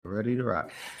Ready to rock.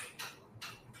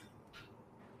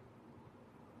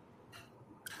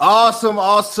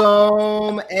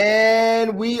 Awesome.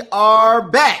 And we are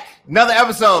back. Another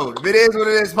episode of It Is What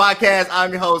It Is podcast.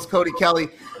 I'm your host, Cody Kelly.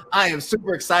 I am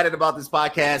super excited about this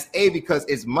podcast, because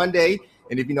it's Monday.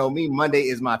 And if you know me, Monday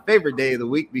is my favorite day of the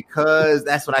week because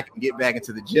that's when I can get back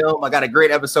into the gym. I got a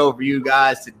great episode for you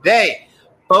guys today.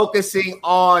 Focusing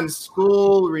on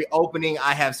school reopening.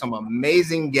 I have some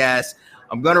amazing guests.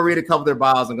 I'm going to read a couple of their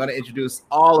bios. I'm going to introduce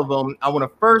all of them. I want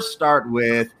to first start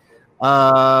with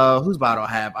whose bio do I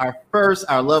have?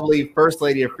 Our lovely First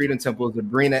Lady of Freedom Temple,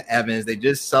 Zabrina Evans. They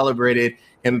just celebrated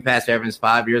him and Pastor Evans'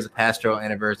 5 years of pastoral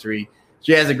anniversary.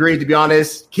 She has agreed to be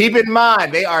honest. Keep in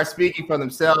mind, they are speaking for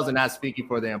themselves. They're not speaking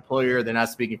for their employer. They're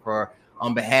not speaking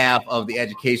on behalf of the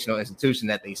educational institution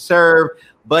that they serve.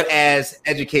 But as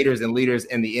educators and leaders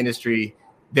in the industry,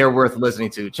 they're worth listening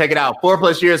to. Check it out.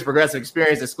 4+ years of progressive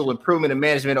experience in school improvement and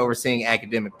management, overseeing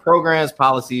academic programs,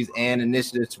 policies, and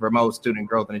initiatives to promote student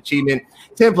growth and achievement.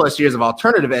 10+ years of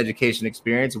alternative education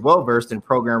experience, well-versed in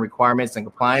program requirements and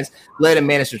compliance, led and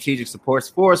managed strategic supports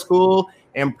for school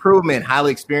improvement, highly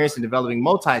experienced in developing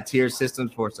multi-tiered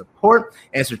systems for support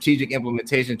and strategic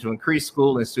implementation to increase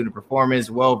school and student performance,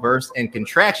 well-versed in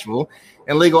contractual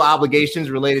and legal obligations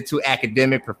related to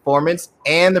academic performance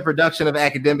and the production of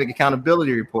academic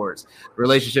accountability reports,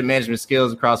 relationship management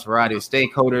skills across a variety of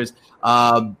stakeholders,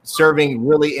 serving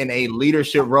really in a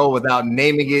leadership role without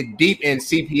naming it, deep in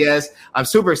CPS. I'm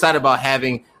super excited about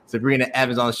having Zabrina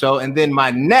Evans on the show. And then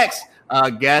my next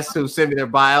guest who sent me their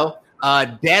bio,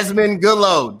 Desmond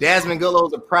Goodlow. Desmond Goodlow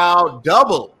is a proud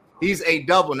double. He's a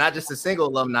double, not just a single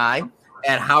alumni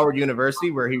at Howard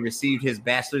University, where he received his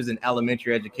bachelor's in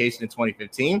elementary education in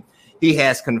 2015. He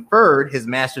has conferred his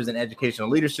master's in educational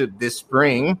leadership this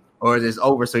spring, or it is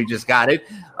over, so he just got it.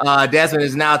 Desmond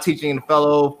is now teaching and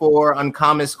fellow for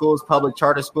Uncommon Schools Public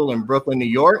Charter School in Brooklyn, New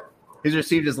York. He's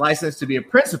received his license to be a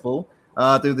principal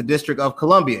through the District of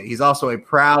Columbia. He's also a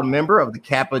proud member of the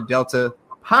Kappa Delta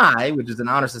Pi, which is an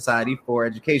honor society for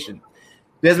education.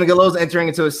 Desmond Goodlow is entering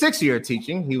into his 6th year of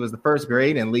teaching. He was the first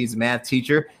grade and leads math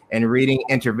teacher and reading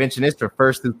interventionist for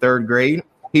 1st through 3rd grade.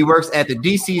 He works at the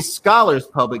DC Scholars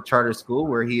Public Charter School,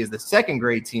 where he is the 2nd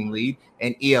grade team lead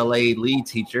and ELA lead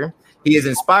teacher. He is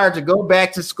inspired to go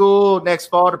back to school next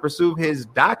fall to pursue his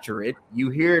doctorate. You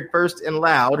hear it first and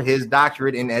loud, his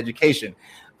doctorate in education,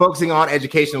 focusing on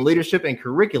educational leadership and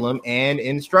curriculum and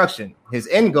instruction. His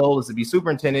end goal is to be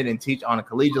superintendent and teach on a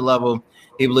collegiate level.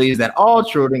 He believes that all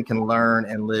children can learn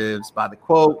and lives by the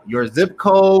quote, "Your zip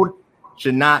code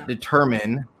should not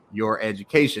determine your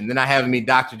education." Then I have me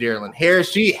Dr. Darylyn Harris.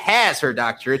 She has her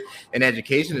doctorate in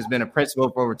education, has been a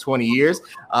principal for over 20 years.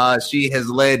 She has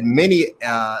led many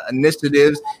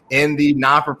initiatives in the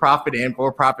non-for-profit and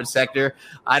for-profit sector.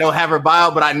 I don't have her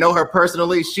bio, but I know her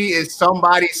personally. She is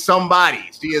somebody.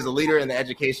 She is a leader in the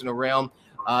educational realm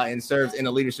and serves in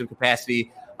a leadership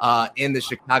capacity in the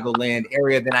Chicagoland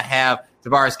area. Then I have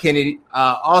Tavares Kennedy,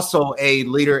 also a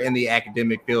leader in the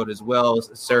academic field as well,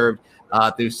 served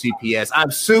through CPS. I'm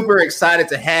super excited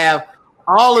to have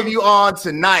all of you on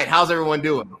tonight. How's everyone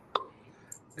doing?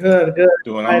 Good.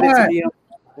 Doing all right.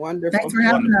 Wonderful. Thanks for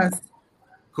having us.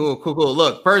 Cool.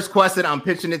 Look, first question, I'm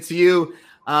pitching it to you,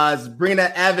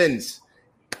 Zabrina Evans,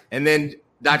 and then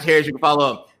Dr. Harris, you can follow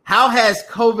up. How has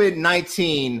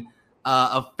COVID-19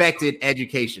 affected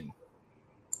education?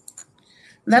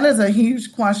 That is a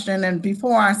huge question. And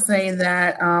before I say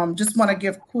that, just want to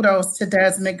give kudos to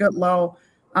Desmond Goodlow.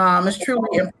 It's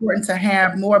truly important to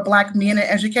have more Black men in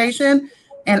education.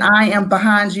 And I am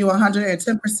behind you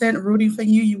 110%, rooting for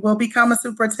you. You will become a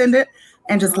superintendent.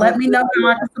 And just let me know how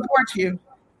I can support you.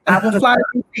 I will fly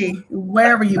to DC,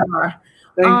 wherever you are.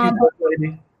 Thank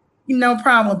you. No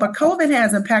problem. But COVID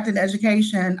has impacted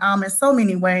education in so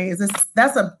many ways.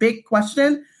 That's a big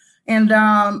question. And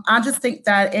I just think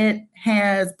that it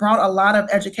has brought a lot of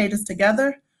educators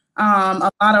together, a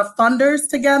lot of funders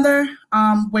together,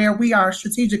 where we are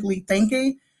strategically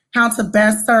thinking how to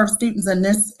best serve students in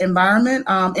this environment.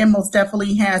 It most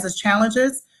definitely has its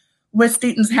challenges with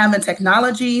students having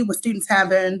technology, with students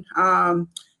having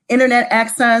internet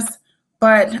access.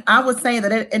 But I would say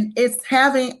that it's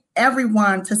having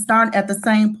everyone to start at the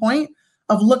same point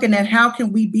of looking at how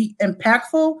can we be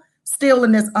impactful still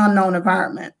in this unknown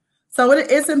environment. So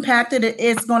it's impacted.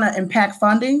 It's going to impact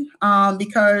funding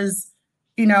because,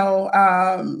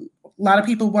 a lot of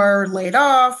people were laid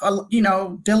off,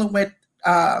 dealing with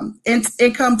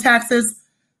income taxes,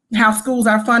 how schools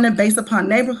are funded based upon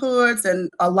neighborhoods, and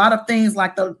a lot of things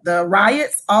like the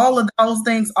riots. All of those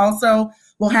things also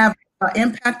will have an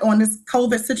impact on this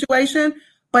COVID situation.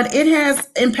 but it has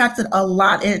impacted a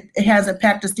lot. It has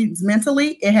impacted students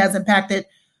mentally. It has impacted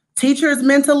teachers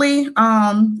mentally.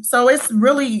 So it's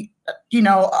really, it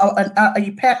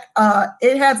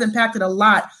has impacted a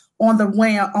lot on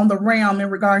the realm in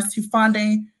regards to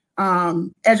funding,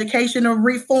 educational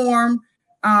reform,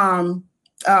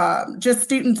 just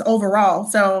students overall.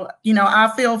 So,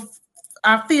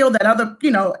 I feel that other,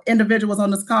 individuals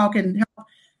on this call can help,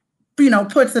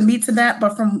 put some meat to that.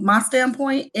 But from my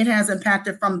standpoint, it has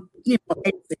impacted from,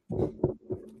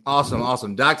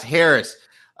 Awesome. Dr. Harris,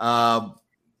 I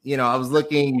was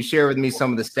looking, you shared with me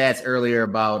some of the stats earlier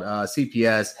about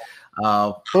CPS.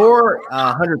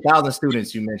 400,000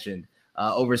 students you mentioned,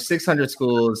 over 600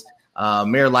 schools.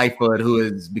 Mayor Lightfoot, who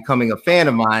is becoming a fan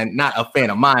of mine, not a fan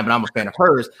of mine, but I'm a fan of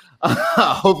hers.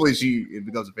 Hopefully she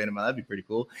becomes a fan of mine. That'd be pretty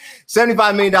cool.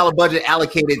 $75 million budget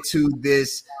allocated to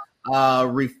this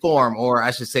reform, or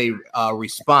I should say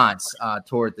response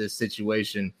toward this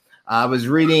situation. I was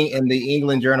reading in the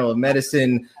England Journal of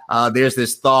Medicine, there's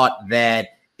this thought that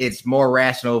it's more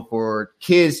rational for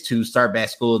kids to start back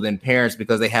school than parents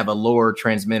because they have a lower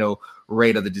transmittal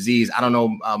rate of the disease. I don't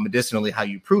know medicinally how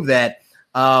you prove that,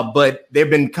 but they've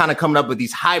been kind of coming up with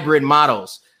these hybrid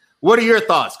models. What are your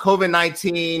thoughts?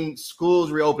 COVID-19,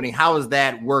 schools reopening, how is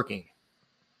that working?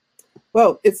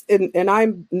 Well, and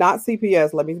I'm not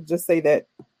CPS. Let me just say that.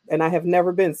 And I have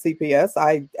never been CPS.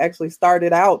 I actually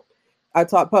started out, I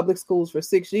taught public schools for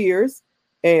 6 years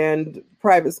and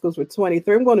private schools for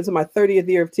 23. I'm going into my 30th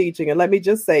year of teaching. And let me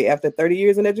just say, after 30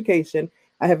 years in education,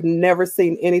 I have never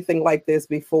seen anything like this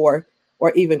before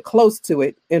or even close to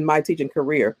it in my teaching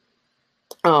career.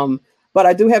 But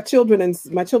I do have children, and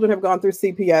my children have gone through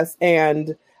CPS,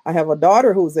 and I have a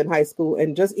daughter who's in high school.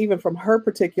 And just even from her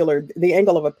particular, the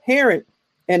angle of a parent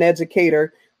and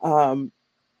educator,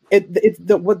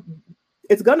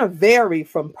 it's going to vary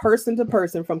from person to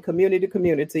person, from community to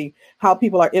community, how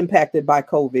people are impacted by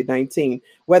COVID-19,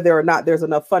 whether or not there's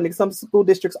enough funding. Some school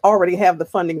districts already have the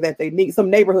funding that they need. Some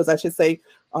neighborhoods, I should say,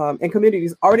 and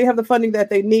communities already have the funding that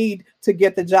they need to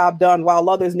get the job done, while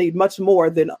others need much more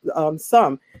than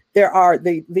some. There are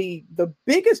the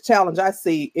biggest challenge I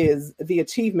see is the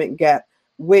achievement gap,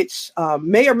 which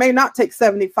may or may not take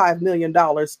 $75 million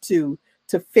to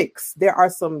fix. There are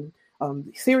some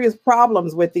serious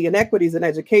problems with the inequities in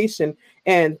education,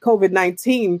 and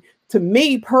COVID-19, to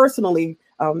me personally,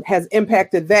 has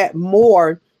impacted that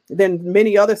more than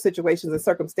many other situations and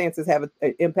circumstances have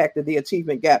impacted the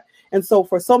achievement gap. And so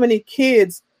for so many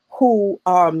kids who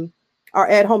are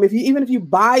at home, even if you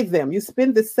buy them, you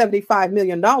spend this $75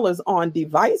 million on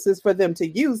devices for them to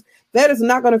use, that is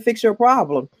not going to fix your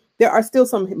problem. There are still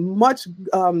some much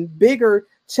bigger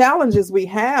challenges we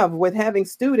have with having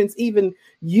students even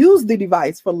use the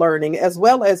device for learning, as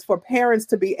well as for parents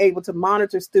to be able to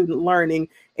monitor student learning,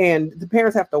 and the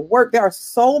parents have to work. There are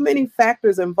so many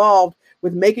factors involved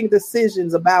with making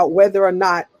decisions about whether or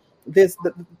not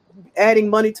adding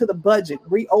money to the budget,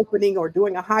 reopening, or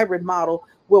doing a hybrid model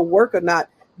will work or not.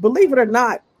 Believe it or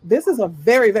not, this is a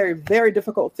very, very, very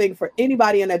difficult thing for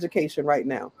anybody in education right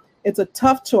now. It's a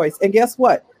tough choice. And guess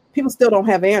what? People still don't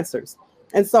have answers.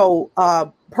 And so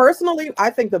personally, I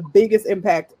think the biggest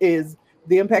impact is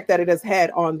the impact that it has had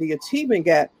on the achievement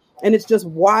gap. And it's just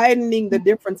widening the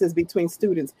differences between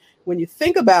students. When you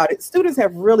think about it, students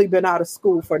have really been out of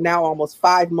school for now almost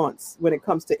 5 months when it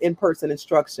comes to in-person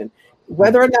instruction.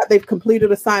 Whether or not they've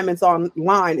completed assignments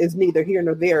online is neither here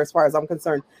nor there as far as I'm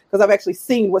concerned, because I've actually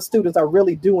seen what students are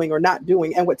really doing or not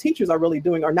doing, and what teachers are really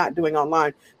doing or not doing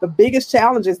online. The biggest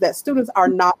challenge is that students are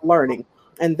not learning.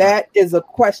 And that is a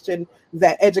question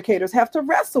that educators have to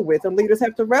wrestle with and leaders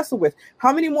have to wrestle with.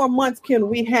 How many more months can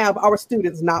we have our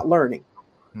students not learning?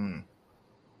 It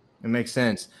makes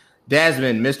sense.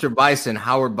 Desmond, Mr. Bison,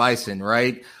 Howard Bison,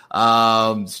 right?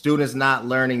 Students not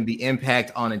learning, the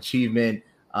impact on achievement.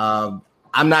 I'm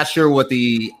not sure what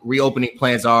the reopening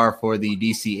plans are for the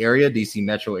DC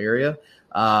metro area.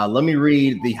 Let me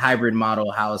read the hybrid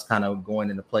model, how it's kind of going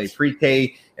into play.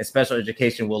 Pre-K and special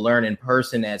education will learn in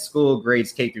person at school.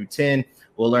 Grades K through 10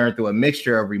 will learn through a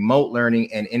mixture of remote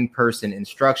learning and in-person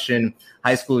instruction.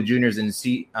 High school juniors and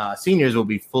seniors will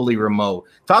be fully remote.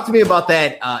 Talk to me about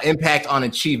that impact on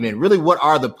achievement. Really, what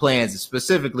are the plans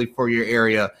specifically for your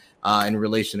area in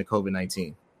relation to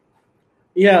COVID-19?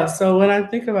 Yeah, so when I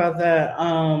think about that,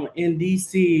 in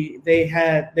DC,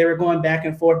 they were going back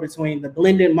and forth between the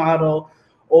blended model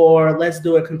or let's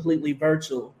do it completely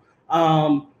virtual.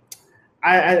 I'm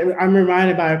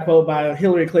reminded by a quote by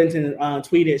Hillary Clinton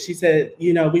tweeted. She said,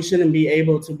 we shouldn't be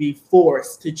able to be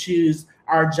forced to choose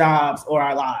our jobs or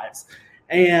our lives.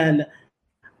 And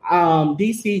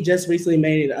DC just recently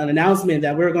made an announcement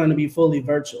that we're going to be fully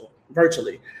virtual.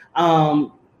 virtually.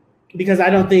 Because I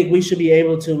don't think we should be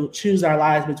able to choose our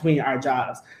lives between our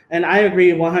jobs. And I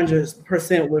agree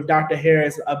 100% with Dr.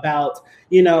 Harris about,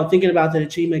 thinking about the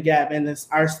achievement gap, and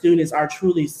our students are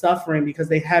truly suffering because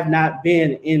they have not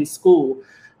been in school.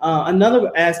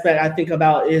 Another aspect I think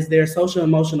about is their social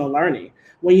emotional learning.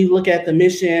 When you look at the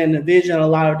mission, the vision, a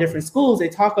lot of different schools, they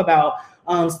talk about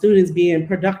students being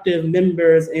productive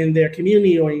members in their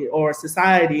community or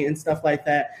society and stuff like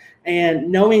that.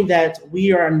 And knowing that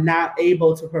we are not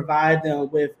able to provide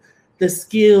them with the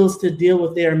skills to deal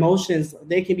with their emotions,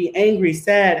 they can be angry,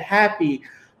 sad, happy,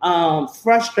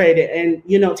 frustrated. And,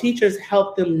 teachers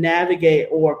help them navigate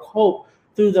or cope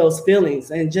through those feelings.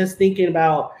 And I just think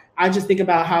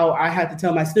about how I had to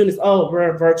tell my students, oh,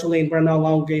 we're virtually and we're no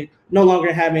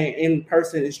longer having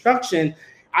in-person instruction.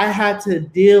 I had to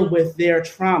deal with their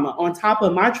trauma on top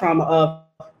of my trauma of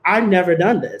I've never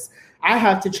done this. I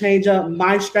have to change up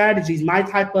my strategies, my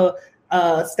type of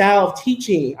style of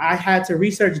teaching. I had to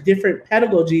research different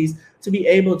pedagogies to be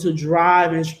able to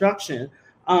drive instruction.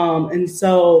 And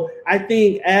so I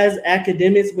think as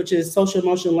academics, which is social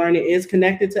emotional learning is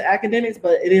connected to academics,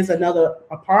 but it is another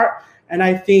part. And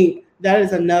I think that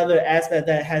is another aspect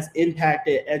that has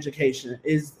impacted education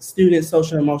is student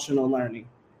social emotional learning.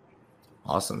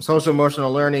 Awesome. Social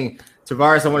emotional learning.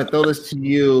 Tavares, I want to throw this to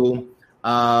you.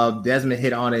 Desmond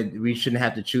hit on it. We shouldn't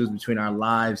have to choose between our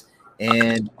lives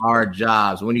and our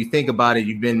jobs. When you think about it,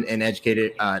 you've been an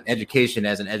education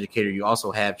as an educator. You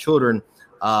also have children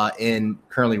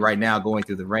currently right now going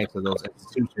through the ranks of those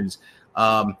institutions.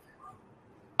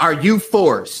 Are you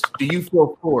forced? Do you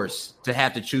feel forced to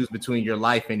have to choose between your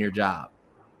life and your job?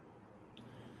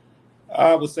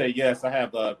 I would say yes. I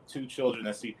have 2 children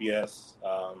at CPS.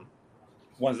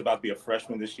 One's about to be a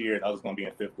freshman this year, and the other's going to be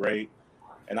in 5th grade.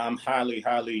 And I'm highly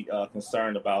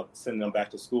concerned about sending them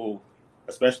back to school,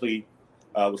 especially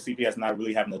with CPS not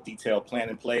really having a detailed plan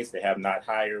in place. They have not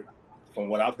hired, from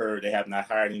what I've heard, they have not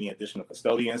hired any additional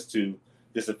custodians to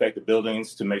disinfect the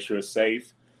buildings to make sure it's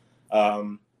safe.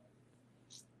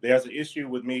 There's an issue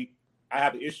with me. I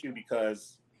have an issue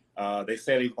because they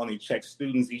say they only check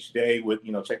students each day with,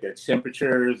 check their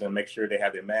temperatures and make sure they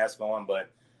have their mask on.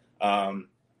 But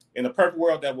in a perfect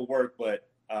world, that would work. But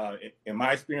in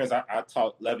my experience, I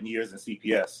taught 11 years in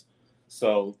CPS.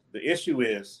 So the issue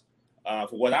is,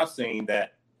 for what I've seen,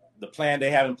 that the plan they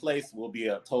have in place will be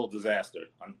a total disaster,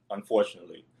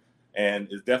 unfortunately. And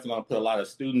it's definitely going to put a lot of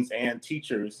students and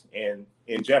teachers in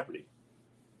jeopardy.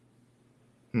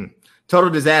 Total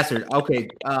disaster. Okay,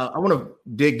 I want to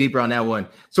dig deeper on that one.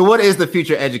 So what is the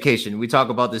future education? We talk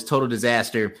about this total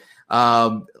disaster.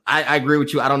 I agree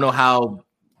with you. I don't know how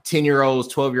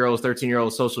 10-year-olds, 12-year-olds,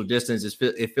 13-year-olds social distance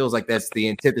it feels like that's the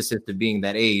antithesis to being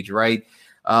that age, right?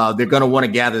 They're going to want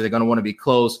to gather. They're going to want to be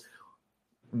close.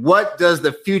 What does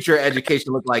the future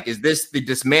education look like? Is this the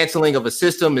dismantling of a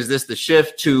system? Is this the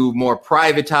shift to more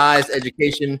privatized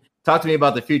education? Talk to me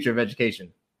about the future of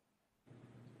education.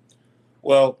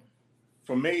 Well,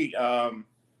 for me, on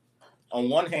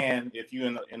one hand, if you're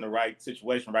in the right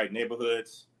situation, right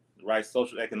neighborhoods, the right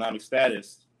social economic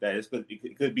status,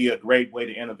 it could be a great way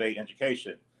to innovate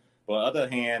education. But on the other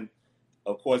hand,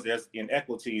 of course, there's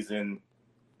inequities in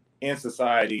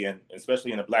society, and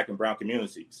especially in the Black and brown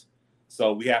communities.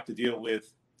 So we have to deal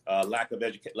with lack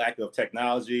of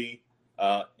technology,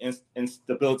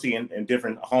 instability in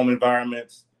different home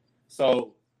environments.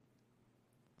 So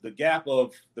the gap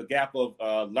of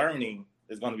learning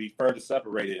is going to be further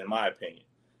separated, in my opinion,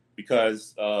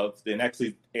 because of the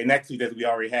inequity that we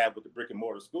already have with the brick and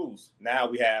mortar schools. Now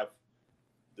we have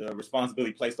the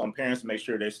responsibility placed on parents to make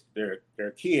sure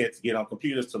their kids get on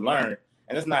computers to learn,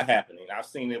 and it's not happening. I've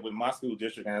seen it with my school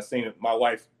district, and I've seen it. My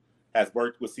wife has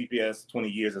worked with CPS 20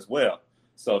 years as well,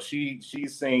 so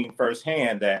she's seen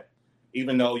firsthand that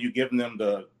even though you're giving them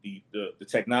the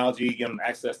technology, giving them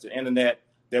access to the internet,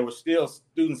 there were still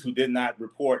students who did not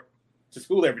report to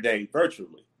school every day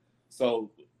virtually.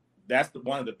 So that's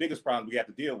one of the biggest problems we have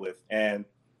to deal with. And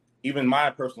even my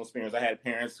personal experience, I had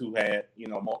parents who had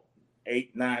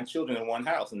 8, 9 children in one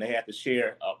house, and they had to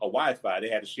share a Wi-Fi. They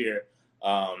had to share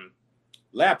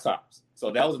laptops.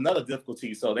 So that was another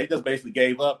difficulty. So they just basically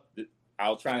gave up. I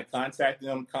was trying to contact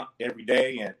them every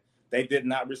day, and they did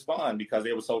not respond because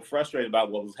they were so frustrated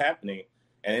about what was happening.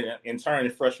 And in turn,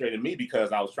 it frustrated me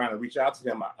because I was trying to reach out to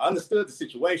them. I understood the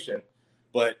situation,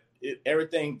 but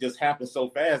everything just happened so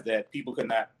fast that people could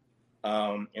not,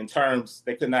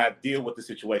 they could not deal with the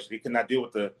situation. They could not deal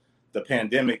with the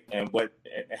pandemic and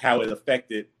how it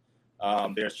affected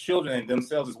their children and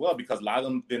themselves as well, because a lot of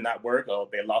them did not work or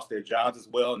they lost their jobs as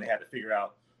well, and they had to figure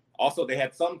out. Also,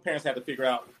 some parents had to figure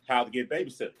out how to get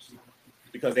babysitters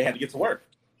because they had to get to work.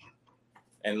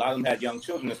 And a lot of them had young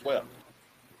children as well.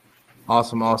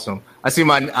 Awesome. I see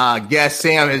my guest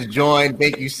Sam has joined.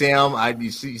 Thank you, Sam.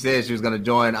 She said she was going to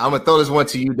join. I'm going to throw this one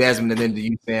to you, Desmond, and then to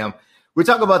you, Sam. We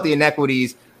talk about the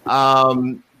inequities.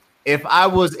 If I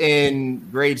was in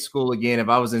grade school again, if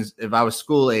I was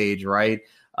school age, right?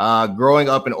 Growing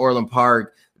up in Orland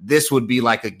Park, this would be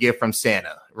like a gift from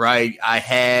Santa, right? I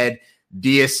had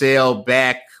DSL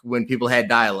back when people had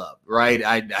dial-up, right?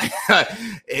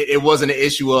 It wasn't an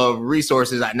issue of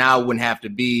resources. I now wouldn't have to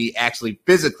be actually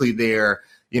physically there,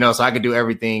 so I could do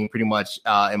everything pretty much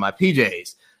in my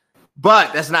PJs.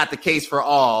 But that's not the case for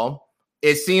all.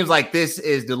 It seems like this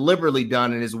is deliberately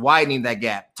done and is widening that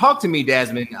gap. Talk to me,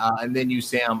 Desmond, and then you,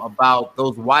 Sam, about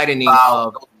those widening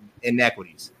of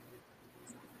inequities.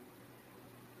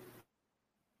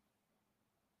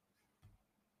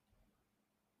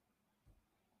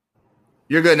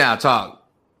 You're good now. Talk.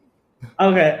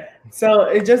 Okay. So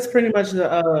it just pretty much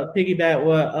piggyback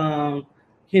what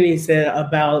Kenny said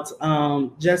about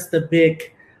just the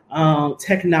big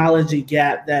technology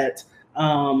gap that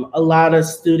a lot of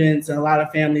students and a lot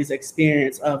of families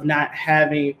experience of not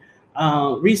having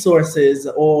resources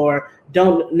or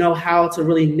don't know how to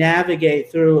really navigate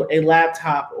through a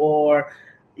laptop, or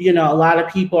a lot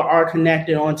of people are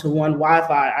connected onto one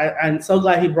Wi-Fi. I'm so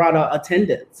glad he brought up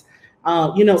attendance.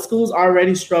 Schools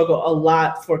already struggle a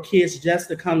lot for kids just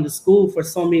to come to school for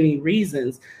so many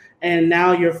reasons. And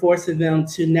now you're forcing them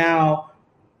to log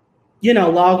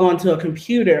on to a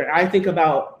computer. I think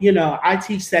about, I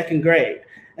teach second grade.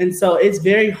 And so it's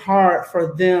very hard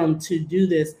for them to do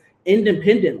this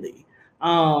independently.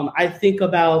 I think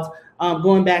about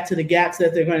going back to the gaps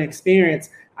that they're going to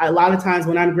experience. A lot of times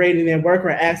when I'm grading their work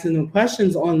or asking them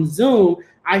questions on Zoom,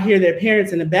 I hear their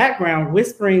parents in the background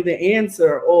whispering the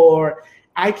answer, or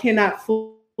I cannot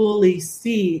fully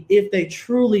see if they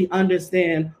truly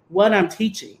understand what I'm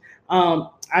teaching.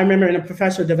 I remember in a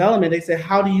professional development, they said,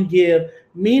 how do you give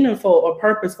meaningful or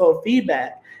purposeful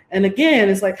feedback? And again,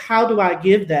 it's like, how do I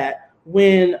give that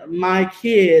when my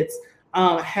kids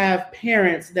have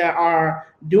parents that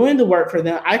are doing the work for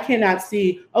them? I cannot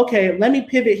see, okay, let me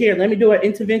pivot here. Let me do an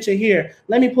intervention here.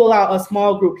 Let me pull out a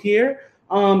small group here.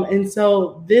 And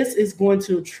so this is going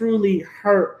to truly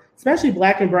hurt, especially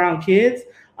Black and brown kids,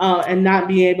 and not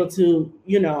be able to,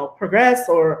 progress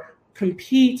or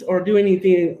compete or do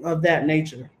anything of that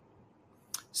nature.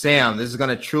 Sam, this is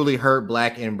going to truly hurt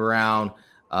Black and brown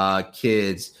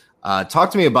kids.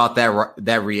 Talk to me about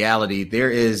that reality.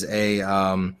 There is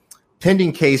a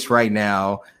pending case right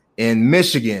now in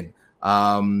Michigan.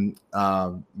 Young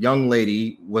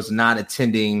lady was not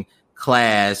attending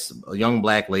class, a young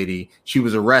Black lady. She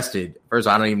was arrested. First of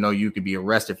all, I don't even know you could be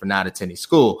arrested for not attending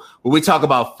school. But we talk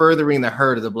about furthering the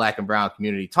hurt of the Black and brown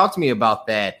community. Talk to me about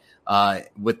that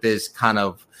with this kind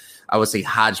of, I would say,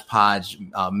 hodgepodge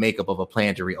makeup of a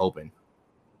plan to reopen.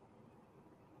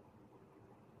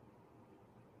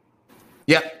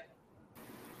 Yep.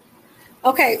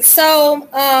 Okay, so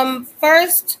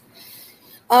first,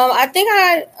 I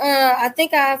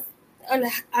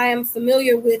am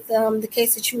familiar with the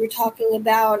case that you were talking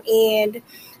about, and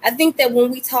I think that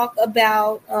when we talk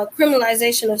about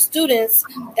criminalization of students,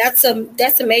 that's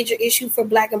a major issue for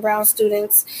Black and brown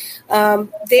students.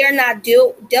 They are not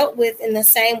dealt with in the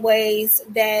same ways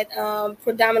that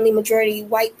predominantly majority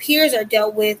white peers are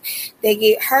dealt with. They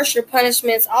get harsher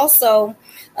punishments. Also,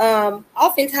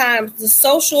 oftentimes the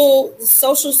social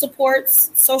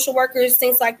supports, social workers,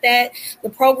 things like that, the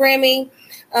programming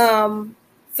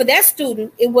for that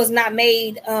student, it was not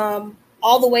made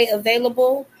all the way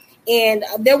available. And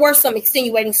there were some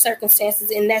extenuating circumstances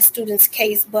in that student's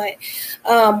case. But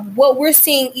what we're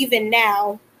seeing even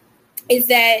now is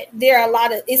that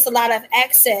it's a lot of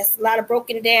access, a lot of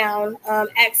broken down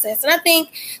access. And I think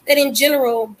that in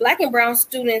general, Black and brown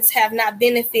students have not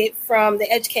benefited from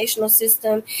the educational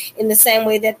system in the same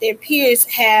way that their peers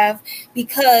have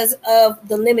because of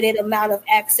the limited amount of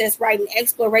access, right, and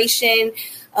exploration,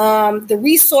 the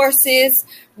resources,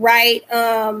 right?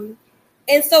 And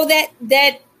so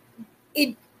the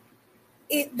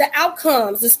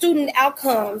outcomes, the student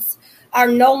outcomes are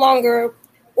no longer,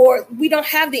 or we don't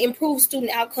have the improved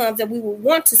student outcomes that we would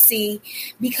want to see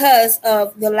because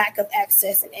of the lack of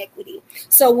access and equity.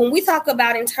 So when we talk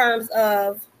about in terms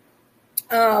of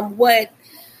what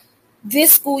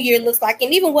this school year looks like,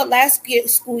 and even what last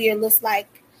school year looks like,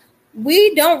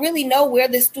 we don't really know where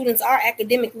the students are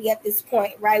academically at this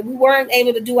point, right? We weren't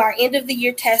able to do our end of the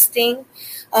year testing.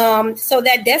 So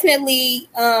that definitely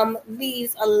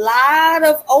leaves a lot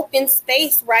of open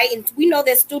space, right? And we know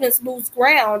that students lose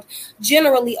ground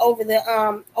generally over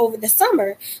the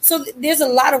summer. So there's a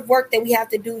lot of work that we have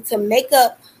to do to make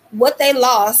up what they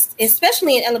lost,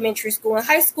 especially in elementary school. In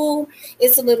high school,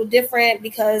 it's a little different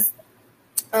because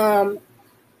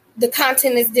the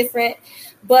content is different.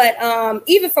 But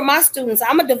even for my students,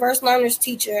 I'm a diverse learners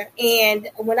teacher. And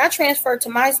when I transferred to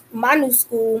my new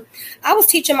school, I was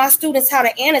teaching my students how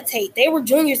to annotate. They were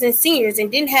juniors and seniors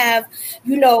and didn't have,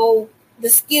 the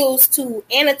skills to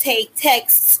annotate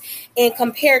texts and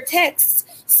compare texts.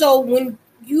 So when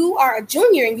you are a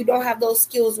junior and you don't have those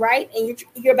skills, right, and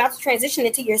you're about to transition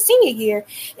into your senior year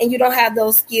and you don't have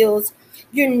those skills,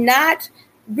 you're not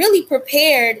really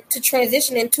prepared to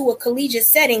transition into a collegiate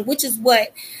setting, which is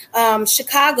what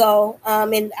Chicago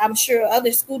and I'm sure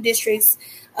other school districts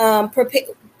hope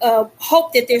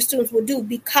that their students will do,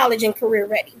 be college and career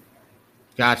ready.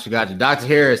 Gotcha. Dr.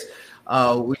 Harris,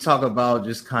 we talk about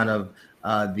just kind of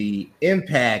the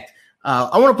impact.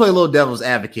 I want to play a little devil's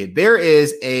advocate. There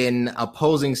is an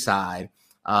opposing side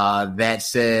that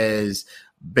says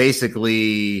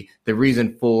basically the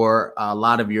reason for a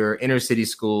lot of your inner city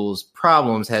schools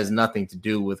problems has nothing to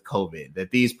do with COVID, that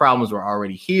these problems were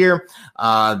already here.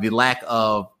 The lack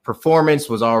of performance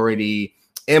was already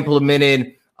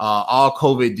implemented. All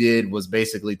COVID did was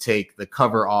basically take the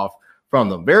cover off from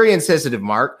them. Very insensitive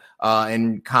mark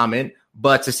and comment,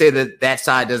 but to say that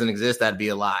side doesn't exist, that'd be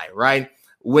a lie, right?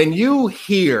 When you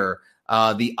hear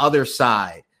the other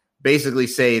side basically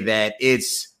say that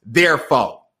it's their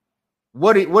fault,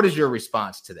 what is your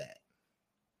response to that?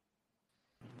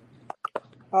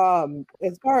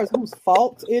 As far as whose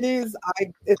fault it is,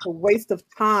 it's a waste of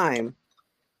time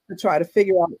to try to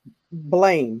figure out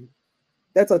blame.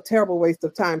 That's a terrible waste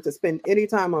of time to spend any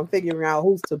time on figuring out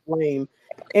who's to blame.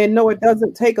 And no, it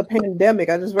doesn't take a pandemic.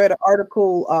 I just read an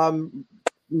article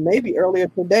maybe earlier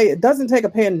today. It doesn't take a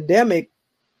pandemic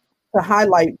to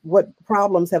highlight what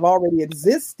problems have already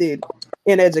existed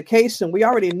in education. We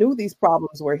already knew these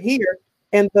problems were here,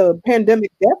 and the pandemic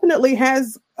definitely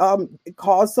has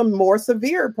caused some more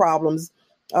severe problems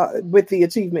with the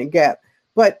achievement gap.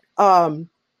 But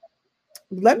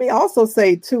let me also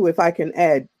say too, if I can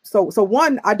add, so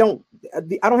one, I don't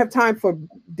have time for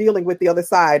dealing with the other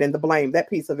side and the blame, that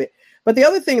piece of it. But the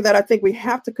other thing that I think we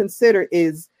have to consider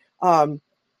is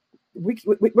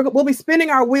we'll be spinning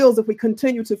our wheels if we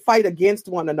continue to fight against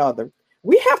one another.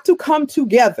 We have to come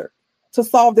together to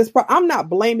solve this problem. I'm not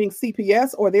blaming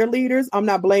CPS or their leaders. I'm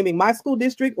not blaming my school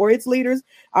district or its leaders.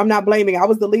 I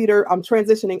was the leader. I'm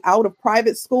transitioning out of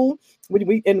private school.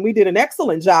 We did an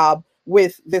excellent job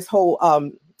with this whole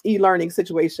e-learning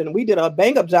situation. We did a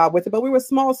bang-up job with it, but we were a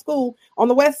small school on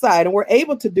the west side and we're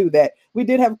able to do that. We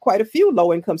did have quite a few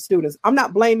low-income students. I'm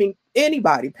not blaming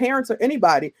anybody, parents or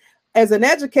anybody. As an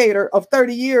educator of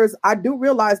 30 years, I do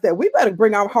realize that we better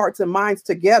bring our hearts and minds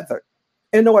together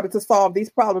in order to solve these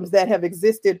problems that have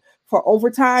existed for over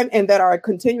time and that are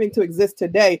continuing to exist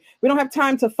today. We don't have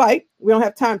time to fight. We don't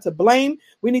have time to blame.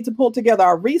 We need to pull together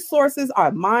our resources,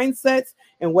 our mindsets,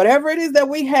 and whatever it is that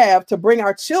we have to bring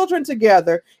our children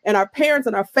together and our parents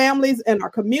and our families and our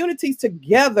communities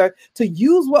together to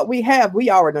use what we have. We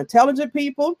are an intelligent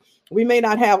people. We may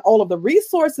not have all of the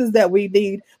resources that we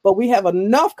need, but we have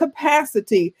enough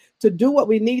capacity to do what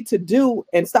we need to do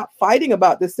and stop fighting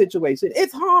about this situation.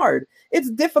 It's hard. It's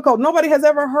difficult. Nobody has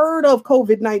ever heard of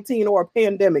COVID-19 or a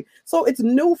pandemic. So it's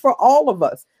new for all of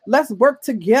us. Let's work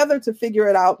together to figure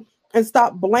it out and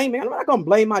stop blaming. I'm not going to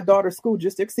blame my daughter's school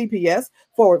district, CPS,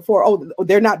 for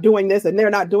they're not doing this and they're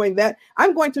not doing that.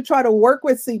 I'm going to try to work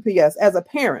with CPS as a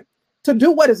parent to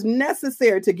do what is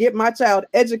necessary to get my child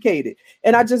educated.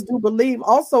 And I just do believe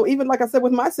also, even like I said,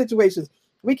 with my situations,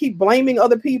 we keep blaming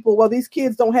other people. Well, these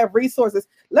kids don't have resources.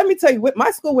 Let me tell you,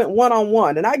 my school went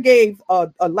one-on-one and I gave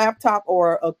a laptop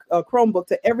or a Chromebook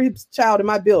to every child in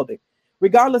my building,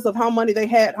 regardless of how much money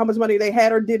they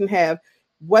had or didn't have,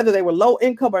 whether they were low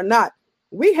income or not.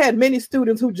 We had many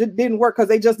students who just didn't work because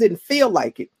they just didn't feel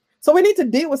like it. So we need to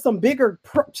deal with some bigger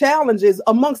challenges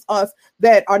amongst us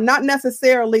that are not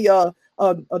necessarily a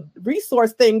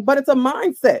resource thing, but it's a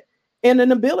mindset and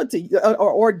an ability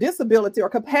or disability or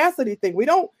capacity thing. We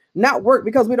don't not work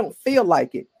because we don't feel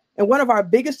like it. And one of our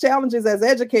biggest challenges as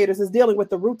educators is dealing with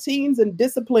the routines and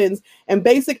disciplines and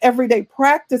basic everyday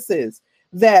practices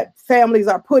that families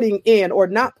are putting in or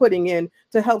not putting in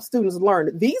to help students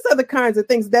learn. These are the kinds of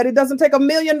things that it doesn't take $1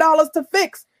 million to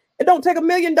fix. It don't take $1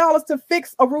 million to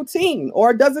fix a routine,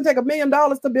 or it doesn't take $1 million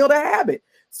to build a habit.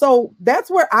 So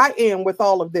that's where I am with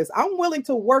all of this. I'm willing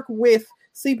to work with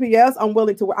CPS.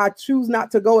 I choose not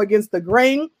to go against the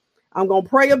grain. I'm going to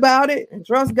pray about it and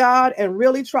trust God and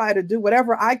really try to do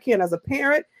whatever I can as a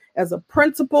parent as a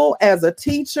principal, as a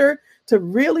teacher, to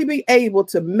really be able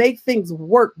to make things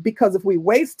work. Because if we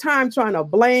waste time trying to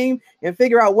blame and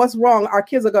figure out what's wrong, our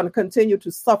kids are going to continue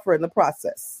to suffer in the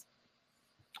process.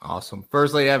 Awesome.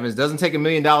 First Lady Evans, doesn't take $1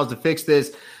 million to fix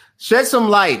this. Shed some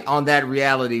light on that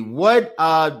reality. What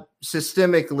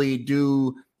systemically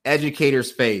do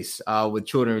educators face with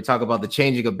children? We talk about the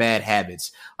changing of bad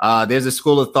habits. There's a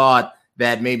school of thought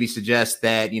that maybe suggests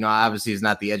that, obviously it's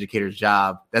not the educator's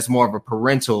job. That's more of a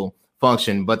parental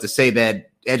function. But to say that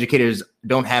educators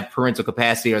don't have parental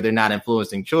capacity or they're not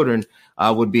influencing children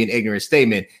would be an ignorant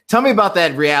statement. Tell me about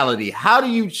that reality. How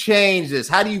do you change this?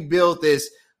 How do you build this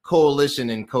coalition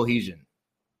and cohesion?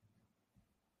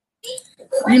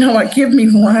 You know what? Give me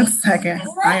 1 second.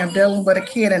 I am dealing with a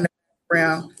kid in the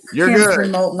background. You're good.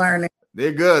 Remote learning.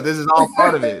 They're good. This is all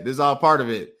part of it. This is all part of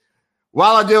it.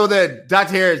 While I deal with that,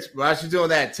 Dr. Harris, while she's doing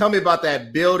that, tell me about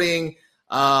that building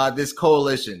this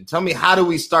coalition. Tell me, how do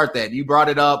we start that? You brought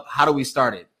it up. How do we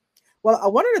start it?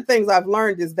 Well, one of the things I've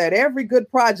learned is that every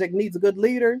good project needs a good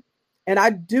leader. And I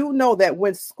do know that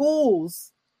when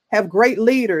schools have great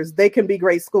leaders, they can be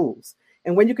great schools.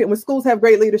 And when schools have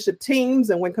great leadership teams,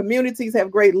 and when communities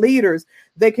have great leaders,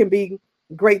 they can be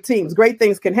great teams. Great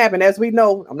things can happen. As we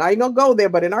know, I'm not even going to go there,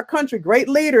 but in our country, great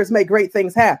leaders make great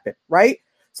things happen, right?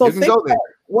 So think about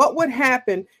what would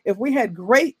happen if we had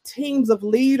great teams of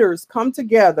leaders come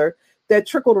together that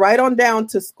trickled right on down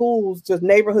to schools, just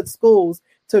neighborhood schools,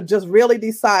 to just really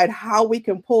decide how we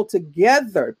can pull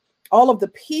together all of the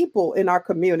people in our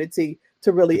community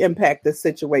to really impact this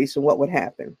situation. What would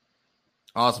happen?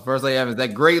 Awesome. First Lady Evans,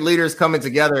 that great leaders coming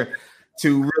together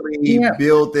to really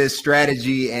build this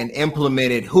strategy and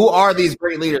implement it. Who are these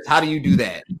great leaders? How do you do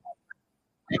that?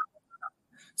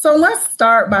 So let's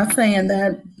start by saying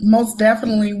that we most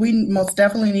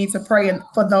definitely need to pray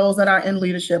for those that are in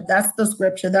leadership. That's the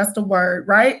scripture. That's the word,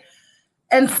 right?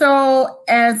 And so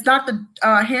as Dr.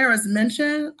 Harris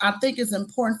mentioned, I think it's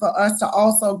important for us to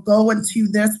also go into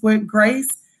this with grace,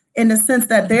 in the sense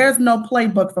that there's no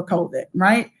playbook for COVID,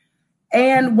 right?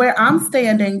 And where I'm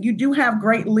standing, you do have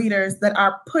great leaders that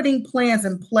are putting plans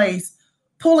in place,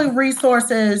 pulling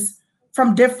resources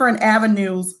from different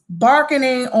avenues,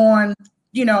 bargaining on,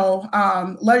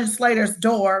 legislators'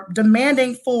 door,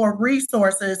 demanding for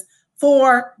resources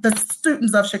for the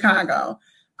students of Chicago.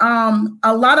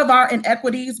 A lot of our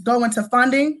inequities go into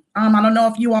funding. I don't know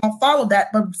if you all follow that,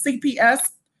 but CPS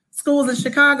schools in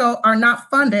Chicago are not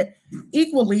funded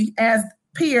equally as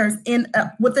peers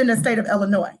within the state of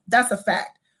Illinois. That's a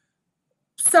fact.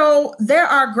 So there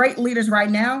are great leaders right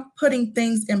now putting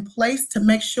things in place to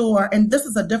make sure, and this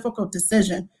is a difficult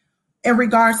decision in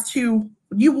regards to,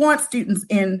 you want students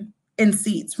in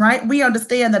seats, right? We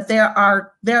understand that there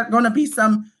are going to be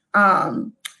some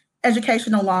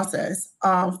educational losses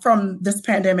from this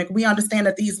pandemic. We understand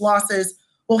that these losses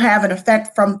will have an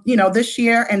effect from, this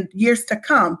year and years to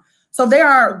come. So there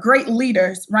are great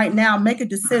leaders right now making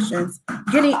decisions,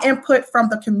 getting input from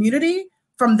the community,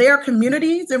 from their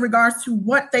communities, in regards to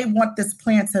what they want this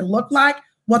plan to look like,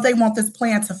 what they want this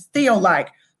plan to feel like.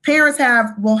 Parents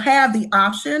will have the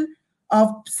option of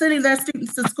sending their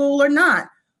students to school or not.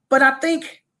 But I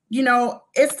think,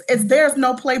 there's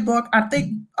no playbook. I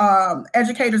think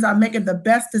educators are making the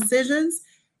best decisions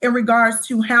in regards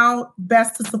to how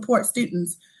best to support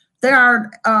students. There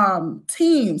are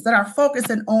teams that are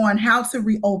focusing on how to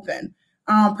reopen,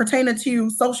 pertaining to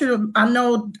social. I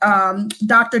know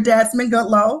Dr. Desmond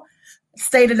Goodlow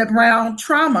stated around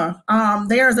trauma.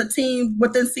 There's a team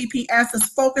within CPS that's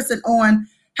focusing on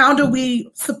how do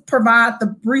we provide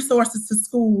the resources to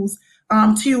schools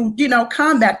to,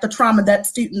 combat the trauma that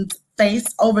students face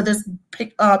over this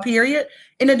period,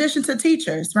 in addition to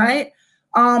teachers, right?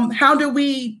 How do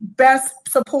we best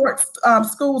support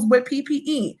schools with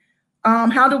PPE?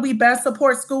 How do we best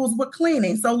support schools with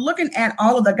cleaning? So looking at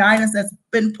all of the guidance that's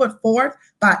been put forth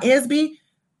by ISB,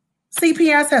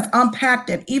 CPS has unpacked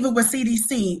it, even with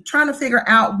CDC, trying to figure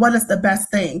out what is the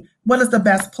best thing, what is the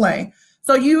best play.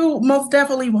 So you most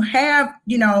definitely will have,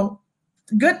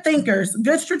 good thinkers,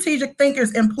 good strategic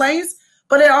thinkers in place,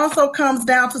 but it also comes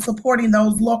down to supporting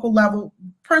those local level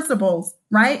principals,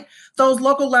 right? Those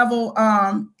local level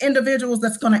individuals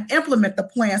that's going to implement the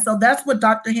plan. So that's what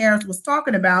Dr. Harris was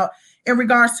talking about in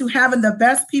regards to having the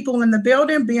best people in the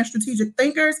building, being strategic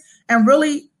thinkers, and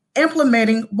really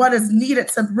implementing what is needed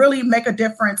to really make a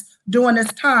difference during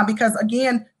this time. Because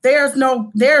again, there's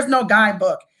no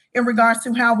guidebook in regards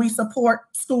to how we support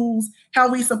schools, how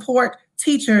we support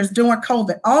teachers during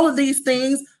COVID. All of these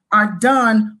things are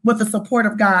done with the support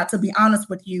of God, to be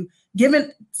honest with you,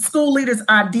 giving school leaders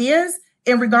ideas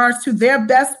in regards to their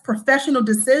best professional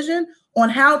decision on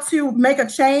how to make a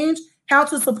change, how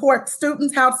to support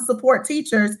students, how to support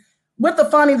teachers with the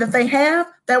funding that they have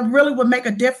that really would make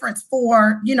a difference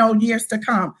for, years to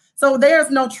come. So there's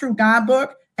no true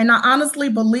guidebook. And I honestly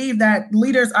believe that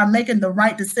leaders are making the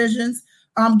right decisions,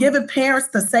 giving parents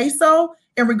the say so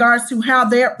in regards to how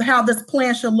this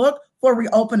plan should look for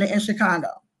reopening in Chicago.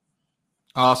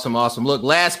 Awesome. Look,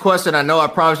 last question. I know I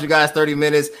promised you guys 30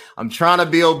 minutes. I'm trying to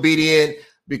be obedient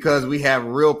because we have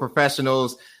real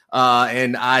professionals.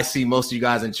 And I see most of you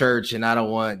guys in church, and I don't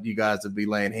want you guys to be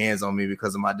laying hands on me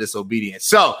because of my disobedience.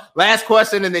 So last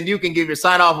question, and then you can give your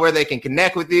sign off where they can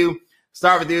connect with you.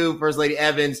 Start with you, First Lady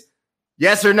Evans.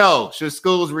 Yes or no? Should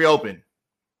schools reopen?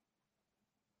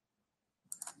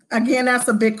 Again, that's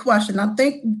a big question. I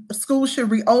think schools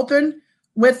should reopen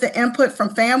with the input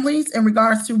from families in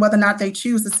regards to whether or not they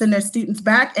choose to send their students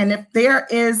back. And if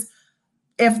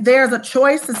there's a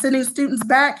choice to sending students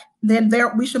back, then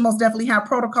we should most definitely have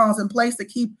protocols in place to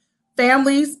keep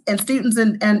families and students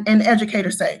and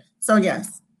educators safe. So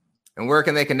yes. And where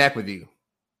can they connect with you?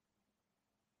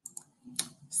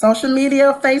 Social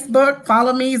media, Facebook,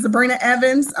 follow me, Zabrina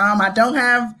Evans. I don't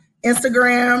have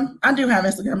Instagram. I do have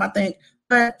Instagram, I think,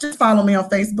 but just follow me on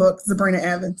Facebook, Zabrina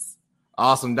Evans.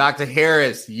 Awesome. Dr.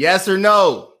 Harris, yes or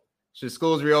no? Should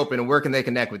schools reopen, and where can they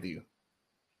connect with you?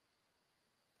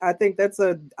 I think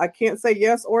I can't say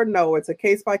yes or no. It's a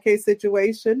case-by-case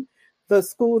situation. The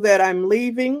school that I'm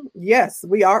leaving, yes,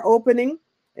 we are opening,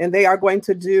 and they are going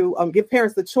to give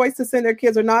parents the choice to send their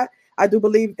kids or not. I do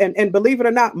believe, and believe it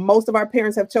or not, most of our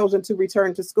parents have chosen to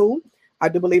return to school. I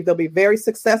do believe they'll be very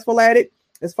successful at it.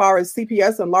 As far as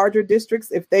CPS and larger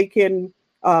districts, if they can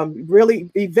really,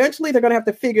 eventually they're going to have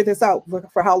to figure this out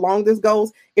for how long this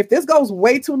goes. If this goes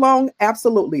way too long,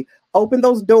 absolutely open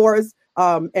those doors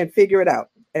and figure it out.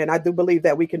 And I do believe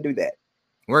that we can do that.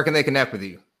 Where can they connect with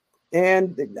you?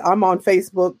 And I'm on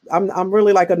Facebook. I'm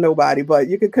really like a nobody, but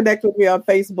you can connect with me on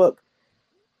Facebook.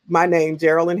 My name,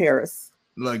 Geraldine Harris.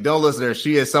 Look, don't listen to her.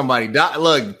 She is somebody.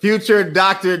 Look, future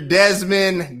Dr.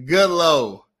 Desmond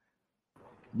Goodlow.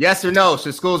 Yes or no?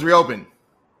 Should schools reopen?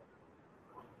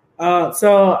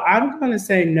 So I'm going to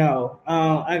say no.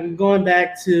 I'm going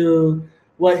back to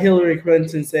what Hillary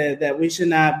Clinton said, that we should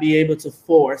not be able to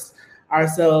force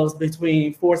ourselves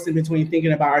between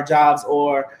thinking about our jobs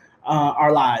or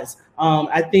our lives.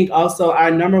 I think also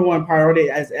our number one priority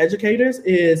as educators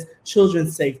is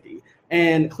children's safety.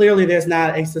 And clearly there's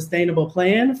not a sustainable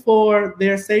plan for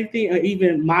their safety or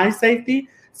even my safety.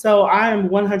 So I am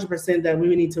 100% that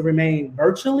we need to remain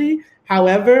virtually.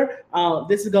 However,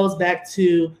 this goes back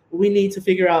to we need to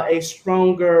figure out a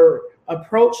stronger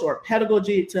approach or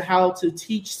pedagogy to how to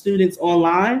teach students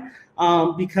online.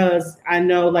 Because I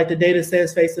know, like the data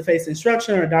says, face-to-face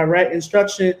instruction or direct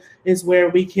instruction is where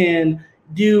we can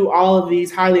do all of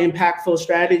these highly impactful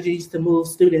strategies to move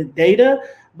student data,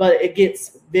 but it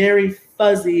gets very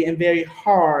fuzzy and very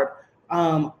hard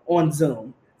on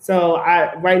Zoom. So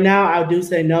right now I do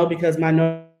say no, because my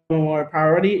number one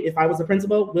priority, if I was a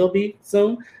principal, will be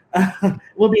Zoom,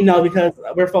 will be no, because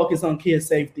we're focused on kids'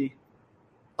 safety.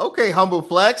 Okay, humble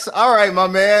flex. All right, my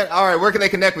man. All right, where can they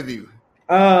connect with you?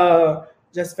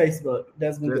 Just Facebook.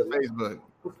 Desmond. Just Facebook.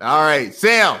 All right,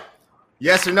 Sam.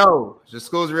 Yes or no? Should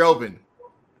schools reopen?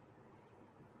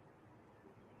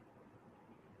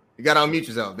 You got to unmute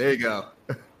yourself. There you go.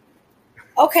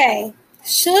 Okay.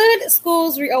 Should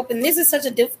schools reopen? This is such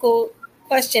a difficult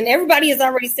question. Everybody has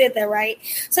already said that, right?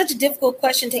 Such a difficult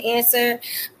question to answer.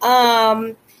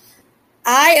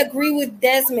 I agree with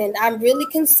Desmond. I'm really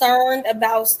concerned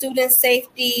about student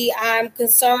safety. I'm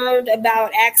concerned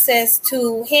about access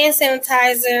to hand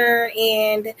sanitizer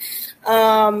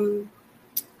and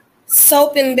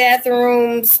soap in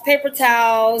bathrooms, paper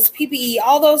towels, PPE,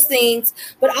 all those things.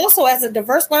 But also as a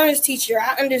diverse learners teacher,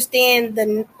 I understand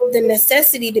the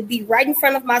necessity to be right in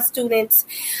front of my students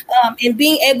and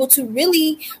being able to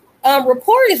really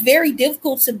report is very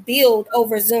difficult to build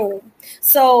over Zoom.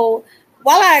 So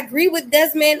while I agree with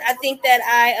Desmond, I think that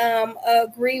I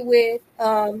agree with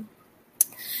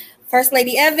First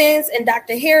Lady Evans and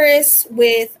Dr. Harris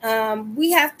with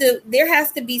there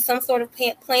has to be some sort of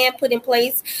plan put in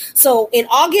place. So in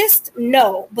August,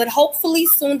 no, but hopefully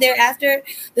soon thereafter,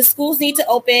 the schools need to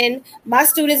open. My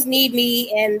students need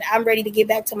me, and I'm ready to get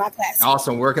back to my class.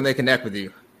 Awesome. Where can they connect with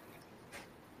you?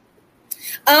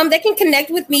 They can connect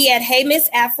with me at Hey Miss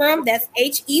Afram. That's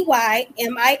HeyMissAffram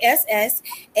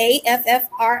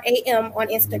on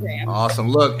Instagram. Awesome.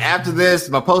 Look, after this,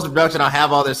 my post-production, I'll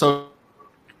have all their social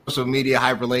media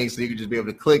hyperlinks so you can just be able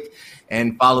to click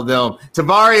and follow them.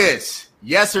 Tavarius,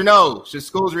 yes or no? Should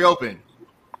schools reopen?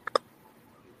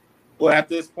 Well, at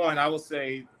this point, I would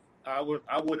say I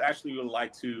would actually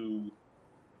like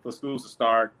for schools to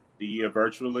start the year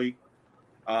virtually.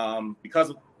 Because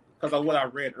of what I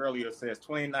read earlier, it says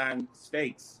 29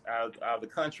 states out of the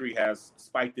country has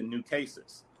spiked in new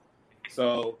cases.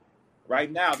 So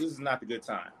right now, this is not the good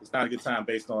time. It's not a good time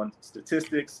based on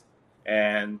statistics.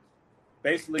 And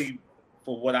basically,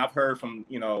 for what I've heard from,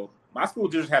 my school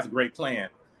district has a great plan,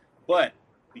 but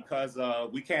because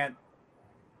we can't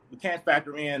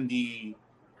factor in the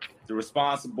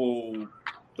irresponsible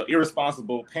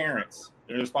parents,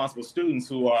 irresponsible students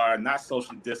who are not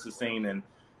socially distancing, and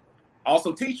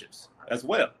also teachers as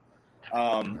well.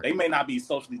 They may not be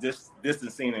socially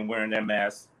distancing and wearing their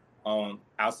masks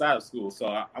outside of school. So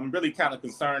I'm really kind of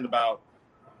concerned about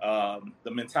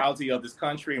the mentality of this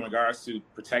country in regards to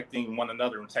protecting one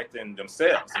another and protecting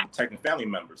themselves and protecting family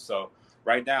members. So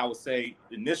right now I would say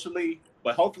initially,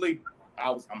 but hopefully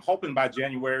I'm hoping by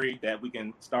January that we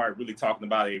can start really talking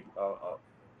about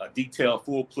a detailed,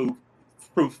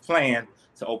 foolproof plan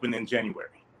to open in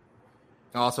January.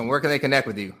 Awesome. Where can they connect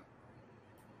with you?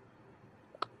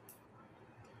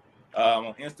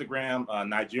 On Instagram,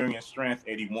 Nigerian Strength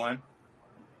 81.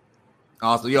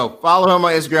 Awesome. Yo, follow him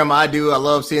on Instagram. I do. I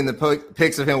love seeing the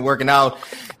pics of him working out.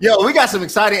 Yo, we got some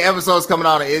exciting episodes coming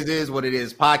out of It Is What It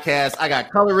Is podcast. I got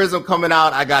Colorism coming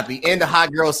out. I got the End of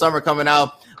Hot Girl Summer coming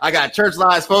out. I got Church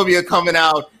Lies Phobia coming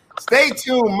out. Stay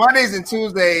tuned Mondays and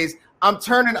Tuesdays. I'm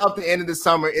turning up the end of the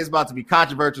summer. It's about to be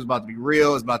controversial. It's about to be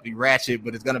real. It's about to be ratchet,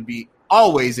 but it's going to be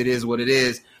always It Is What It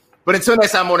Is. But until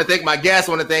next time, I want to thank my guests.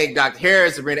 I want to thank Dr.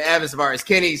 Harris, Zabrina Evans, Tavares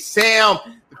Kenny, Sam,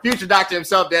 the future doctor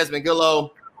himself, Desmond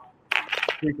Gillow.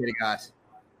 Appreciate it, guys.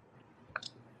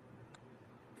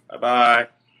 Bye-bye.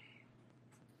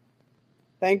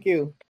 Thank you.